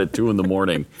Smollett at 2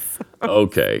 a.m.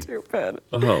 Okay. Stupid.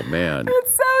 Oh man.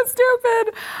 It's so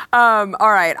stupid.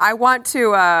 All right, I want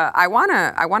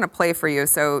to play for you.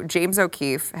 So James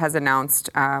O'Keefe has announced.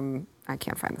 I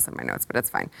can't find this in my notes, but it's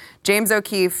fine. James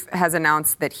O'Keefe has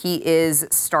announced that he is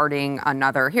starting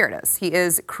another. Here it is. He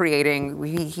is creating.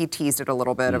 He teased it a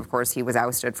little bit. Of course, he was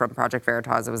ousted from Project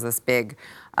Veritas. It was this big,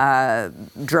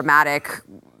 dramatic,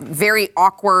 very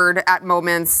awkward at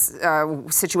moments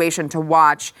situation to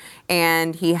watch,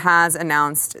 and he has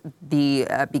announced the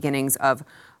beginnings of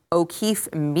O'Keefe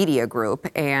Media Group,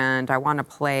 and I want to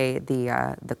play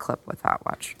the clip with that.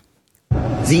 Watch.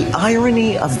 The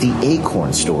irony of the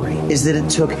Acorn story is that it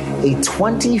took a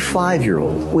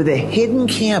 25-year-old with a hidden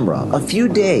camera a few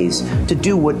days to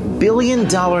do what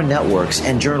billion-dollar networks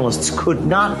and journalists could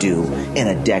not do in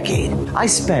a decade. I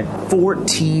spent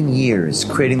 14 years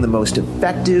creating the most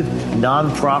effective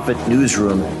nonprofit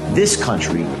newsroom this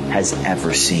country has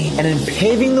ever seen. And in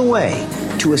paving the way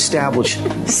to establish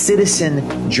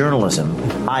citizen journalism,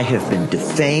 I have been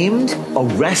defamed,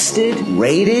 arrested,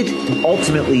 raided, and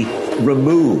ultimately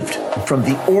removed from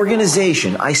the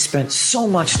organization I spent so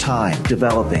much time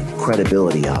developing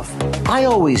credibility of. I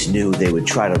always knew they would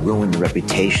try to ruin the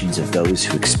reputations of those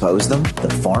who expose them, the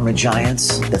pharma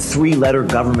giants, the 3-letter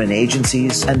government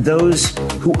agencies, and those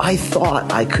who I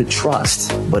thought I could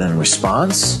trust. But in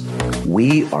response,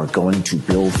 we are going to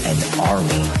build an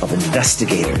army of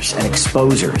investigators and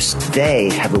exposers. They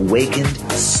have awakened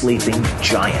a sleeping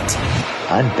giant.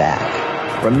 I'm back.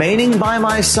 Remaining by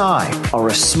my side are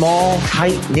a small,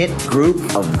 tight-knit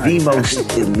group of the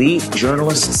most elite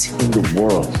journalists in the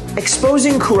world.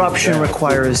 Exposing corruption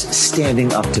requires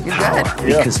standing up to power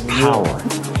because power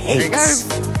hates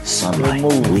sunlight.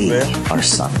 We are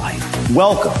sunlight.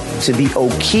 Welcome to the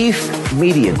O'Keefe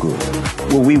Media Group,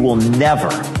 where we will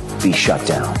never be shut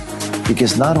down.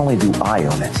 Because not only do I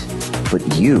own it, but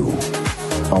you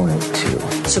own it too.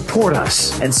 Support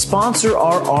us and sponsor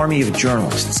our army of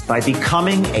journalists by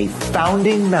becoming a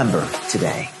founding member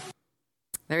today.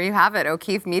 There you have it,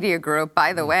 O'Keefe Media Group.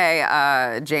 By the way,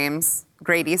 James,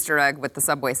 great Easter egg with the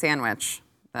Subway sandwich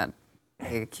that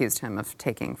they accused him of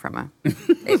taking from a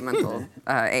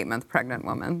 8-month pregnant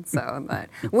woman. So but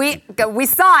we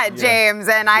saw it, James,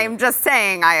 and I'm just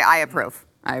saying I approve.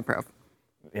 I approve.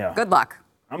 Yeah. Good luck.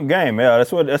 I'm game. Yeah,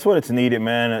 that's what it's needed,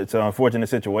 man. It's an unfortunate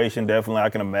situation. Definitely, I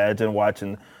can imagine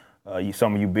watching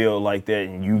some of you build like that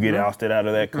and you get ousted out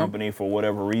of that company for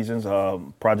whatever reasons.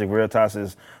 Project Veritas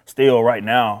is still right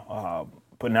now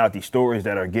putting out these stories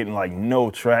that are getting like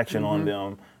no traction on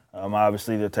them.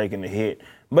 Obviously, they're taking the hit.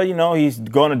 But, you know, he's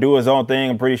going to do his own thing.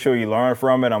 I'm pretty sure he learned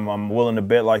from it. I'm willing to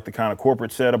bet like the kind of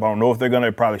corporate setup. I don't know if they're going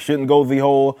to, probably shouldn't go the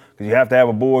whole, because you have to have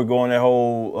a board going that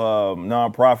whole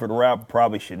nonprofit route.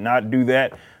 Probably should not do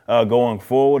that going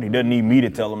forward. He doesn't need me to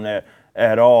tell him that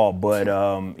at all. But,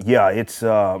 yeah, it's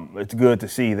good to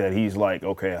see that he's like,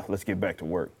 okay, let's get back to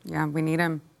work. Yeah, we need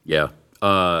him. Yeah.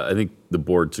 I think the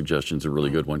board suggestion's a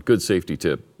really good one. Good safety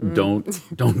tip.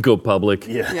 Don't go public.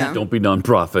 Yeah. Don't be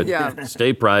nonprofit. Yeah.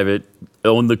 Stay private.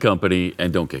 Own the company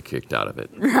and don't get kicked out of it.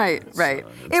 Right.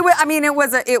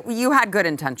 You had good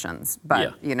intentions,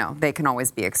 but you know they can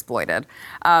always be exploited.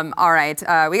 All right,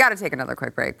 we got to take another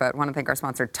quick break, but want to thank our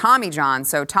sponsor, Tommy John.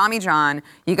 So Tommy John,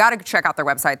 you got to check out their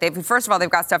website. First of all, they've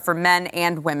got stuff for men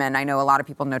and women. I know a lot of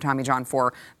people know Tommy John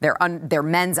for their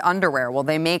men's underwear. Well,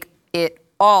 they make it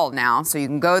all now. So you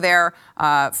can go there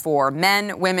for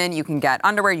men, women. You can get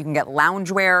underwear. You can get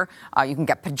loungewear. You can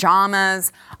get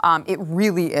pajamas. It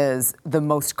really is the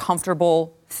most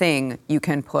comfortable thing you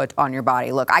can put on your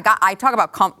body. Look, I talk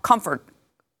about comfort.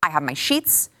 I have my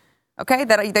sheets, okay,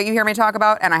 that you hear me talk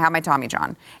about, and I have my Tommy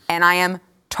John. And I am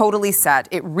totally set.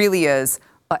 It really is.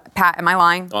 Pat, am I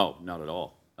lying? Oh, not at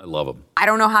all. I love them. I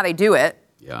don't know how they do it.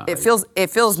 Yeah. It feels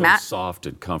so soft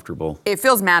and comfortable. It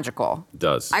feels magical. It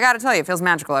does. I got to tell you, it feels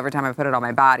magical every time I put it on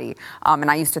my body. And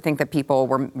I used to think that people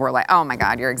were like, oh my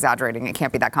God, you're exaggerating. It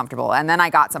can't be that comfortable. And then I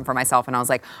got some for myself and I was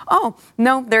like, oh,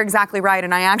 no, they're exactly right.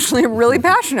 And I actually am really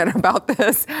passionate about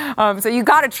this. So you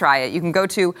got to try it. You can go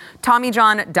to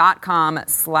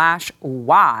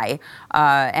TommyJohn.com/Y.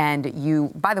 And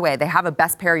you, by the way, they have a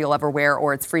best pair you'll ever wear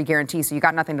or it's free guarantee. So you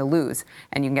got nothing to lose.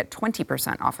 And you can get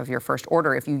 20% off of your first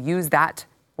order if you use that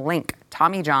link,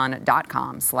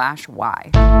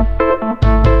 TommyJohn.com/Y. I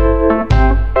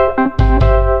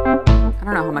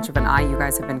don't know how much much of an eye you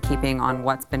guys have been keeping on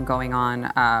what's been going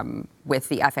on with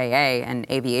the FAA and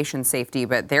aviation safety,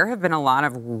 but there have been a lot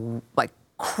of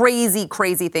crazy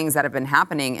things that have been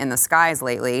happening in the skies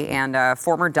lately. And a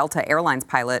former Delta Airlines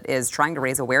pilot is trying to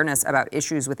raise awareness about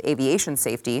issues with aviation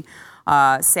safety,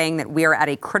 saying that we are at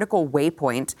a critical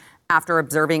waypoint after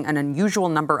observing an unusual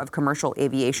number of commercial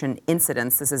aviation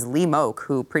incidents. This is Lee Moak,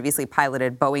 who previously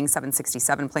piloted Boeing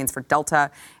 767 planes for Delta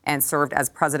and served as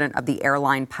president of the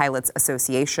Airline Pilots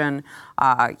Association.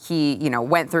 He,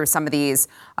 went through some of these.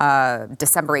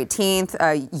 December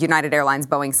 18th, United Airlines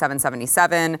Boeing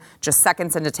 777, just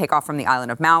seconds into takeoff from the island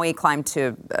of Maui, climbed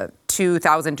to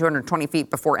 2,220 feet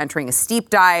before entering a steep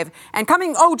dive and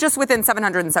coming, just within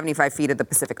 775 feet of the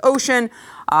Pacific Ocean.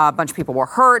 A bunch of people were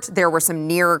hurt. There were some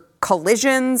near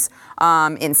collisions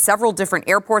in several different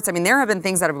airports. I mean, there have been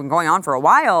things that have been going on for a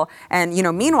while. And,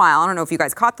 meanwhile, I don't know if you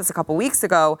guys caught this a couple weeks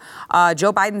ago,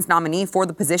 Joe Biden's nominee for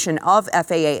the position of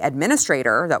FAA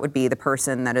administrator, that would be the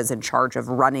person that is in charge of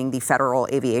running the Federal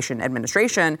Aviation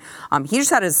Administration, he just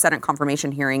had his Senate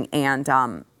confirmation hearing and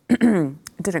it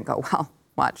didn't go well.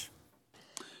 Watch.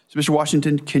 So, Mr.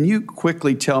 Washington, can you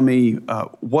quickly tell me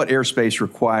what airspace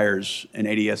requires an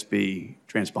ADS-B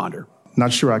transponder?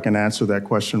 Not sure I can answer that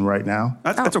question right now.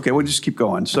 That's okay. We'll just keep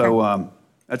going. So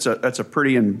that's a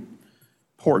pretty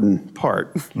important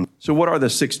part. So what are the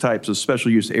 6 types of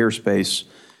special use airspace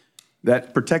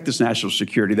that protect this national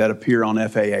security that appear on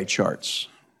FAA charts?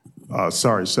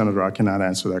 Sorry, Senator, I cannot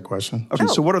answer that question. Okay,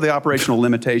 so what are the operational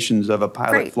limitations of a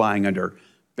pilot flying under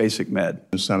basic med?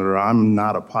 Senator, I'm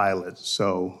not a pilot,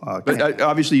 so... but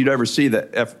obviously you'd oversee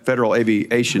the Federal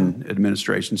Aviation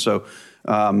Administration, so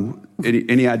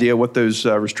any idea what those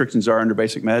restrictions are under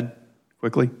basic med,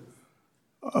 quickly?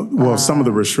 Well, some of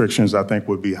the restrictions, I think,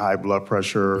 would be high blood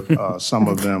pressure. Some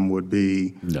of them would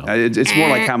be... No. It's more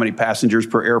like how many passengers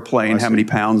per airplane, how many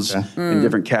pounds in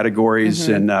different categories,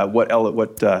 and what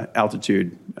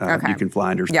altitude you can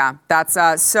fly under. Yeah, that's...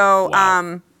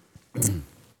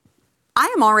 I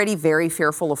am already very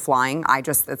fearful of flying.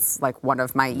 It's like one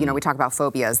of my, we talk about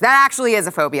phobias. That actually is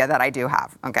a phobia that I do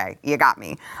have. Okay, you got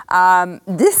me.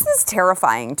 This is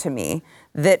terrifying to me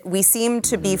that we seem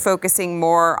to be focusing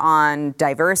more on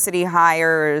diversity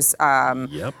hires.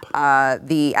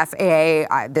 The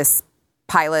FAA, this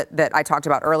pilot that I talked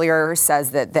about earlier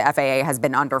says that the FAA has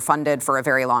been underfunded for a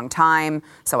very long time.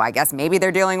 So I guess maybe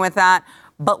they're dealing with that.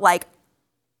 But I'm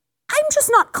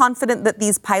just not confident that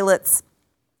these pilots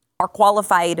are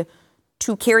qualified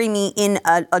to carry me in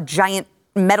a giant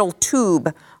metal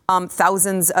tube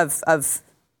thousands of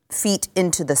feet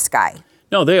into the sky.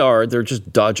 No, they are. They're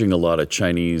just dodging a lot of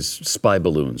Chinese spy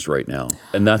balloons right now.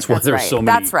 And that's why there's so many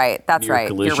That's right.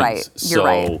 collisions.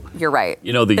 You're right.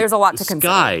 There's a lot to consider. The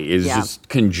sky is just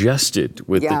congested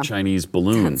with the Chinese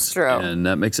balloons. That's true. And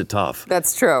that makes it tough.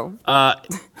 That's true.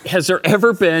 Has there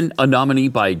ever been a nominee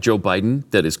by Joe Biden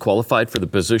that is qualified for the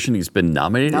position he's been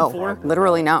nominated for? No,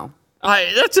 literally no.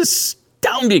 That's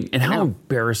astounding. And how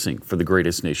embarrassing for the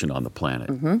greatest nation on the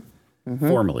planet.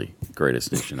 Formerly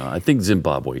greatest nation. I think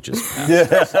Zimbabwe just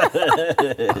passed.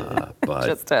 But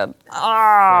just did.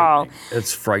 Oh.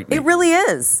 It's frightening. It really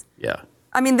is. Yeah.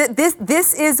 I mean,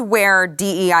 this is where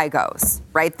DEI goes,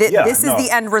 right? This is the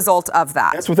end result of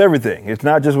that. That's with everything. It's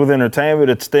not just with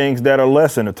entertainment. It's things that are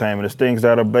less entertainment. It's things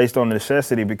that are based on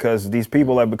necessity because these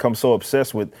people have become so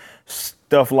obsessed with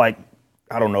stuff like,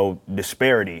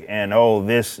 disparity and,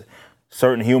 this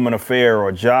certain human affair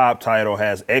or job title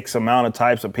has X amount of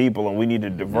types of people and we need to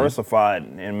diversify it.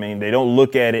 I mean, they don't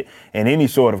look at it in any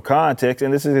sort of context.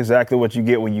 And this is exactly what you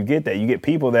get when you get that. You get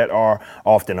people that are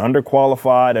often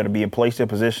underqualified, that are being placed in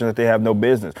positions that they have no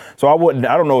business. So I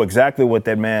don't know exactly what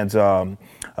that man's,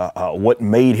 what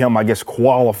made him,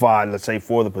 qualified, let's say,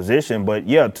 for the position. But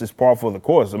yeah, it's par for the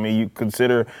course. I mean, you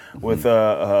consider with,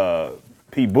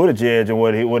 Pete Buttigieg and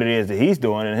what it is that he's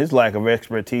doing and his lack of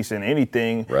expertise in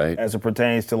anything as it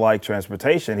pertains to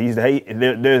transportation.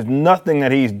 There's nothing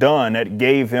that he's done that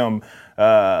gave him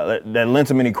that lends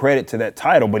him any credit to that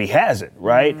title, but he hasn't,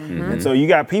 right? And so you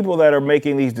got people that are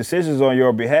making these decisions on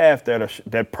your behalf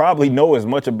that probably know as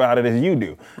much about it as you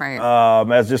do,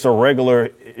 as just a regular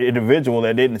individual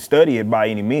that didn't study it by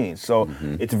any means. So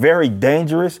it's very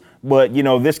dangerous. But,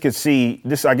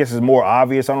 this, I guess, is more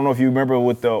obvious. I don't know if you remember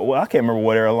I can't remember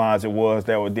what airlines it was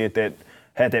that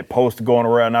had that post going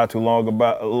around not too long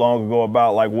ago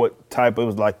about what type it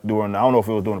was during, I don't know if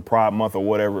it was during the Pride Month or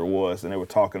whatever it was. And they were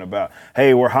talking about,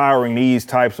 hey, we're hiring these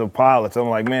types of pilots. I'm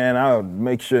like, man, I'll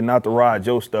make sure not to ride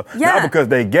Joe stuff. Yeah. Not because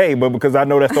they gay, but because I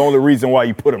know that's the only reason why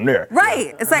you put them there.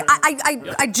 Right. It's like,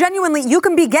 I genuinely, you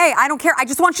can be gay. I don't care. I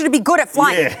just want you to be good at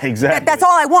flying. Yeah, exactly. That's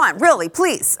all I want, really.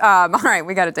 Please. All right.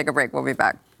 We got to take a break. We'll be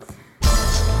back.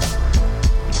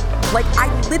 Like, I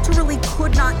literally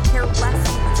could not care less.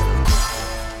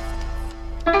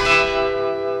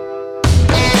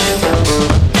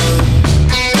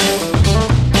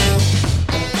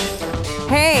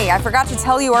 Hey, I forgot to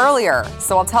tell you earlier,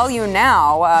 so I'll tell you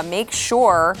now. Make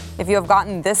sure, if you have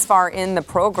gotten this far in the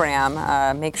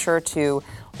program, make sure to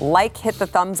hit the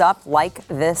thumbs up, like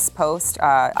this post.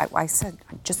 I said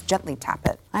just gently tap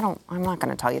it. I'm not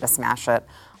going to tell you to smash it.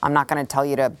 I'm not going to tell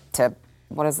you to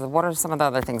what are some of the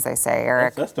other things they say,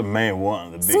 Eric? That's the main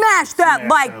one. Smash that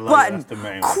like button.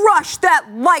 Crush that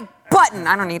like button.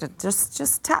 I don't need to just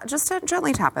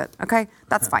gently tap it. Okay,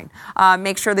 that's fine.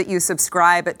 Make sure that you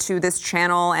subscribe to this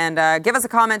channel and give us a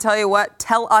comment.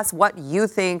 Tell us what you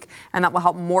think, and that will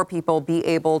help more people be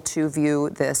able to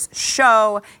view this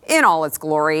show in all its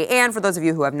glory. And for those of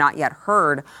you who have not yet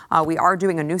heard, we are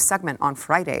doing a new segment on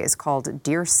Fridays called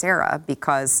Dear Sarah,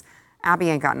 because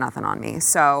Abby ain't got nothing on me.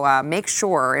 So make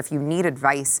sure, if you need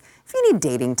advice, if you need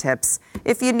dating tips,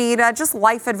 if you need just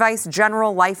life advice,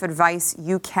 general life advice,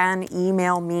 you can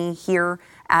email me here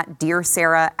at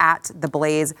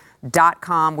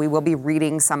dearsarah@theblaze.com. We will be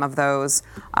reading some of those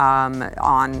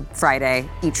on Friday,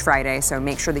 each Friday. So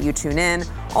make sure that you tune in.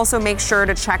 Also, make sure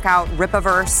to check out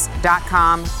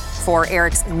ripaverse.com for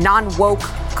Eric's non-woke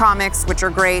comics, which are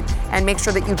great. And make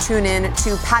sure that you tune in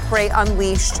to Pat Gray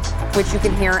Unleashed, which you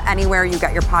can hear anywhere you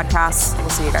get your podcasts. We'll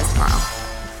see you guys tomorrow.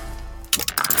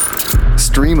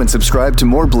 Stream and subscribe to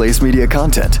more Blaze Media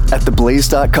content at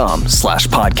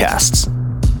theblaze.com/podcasts.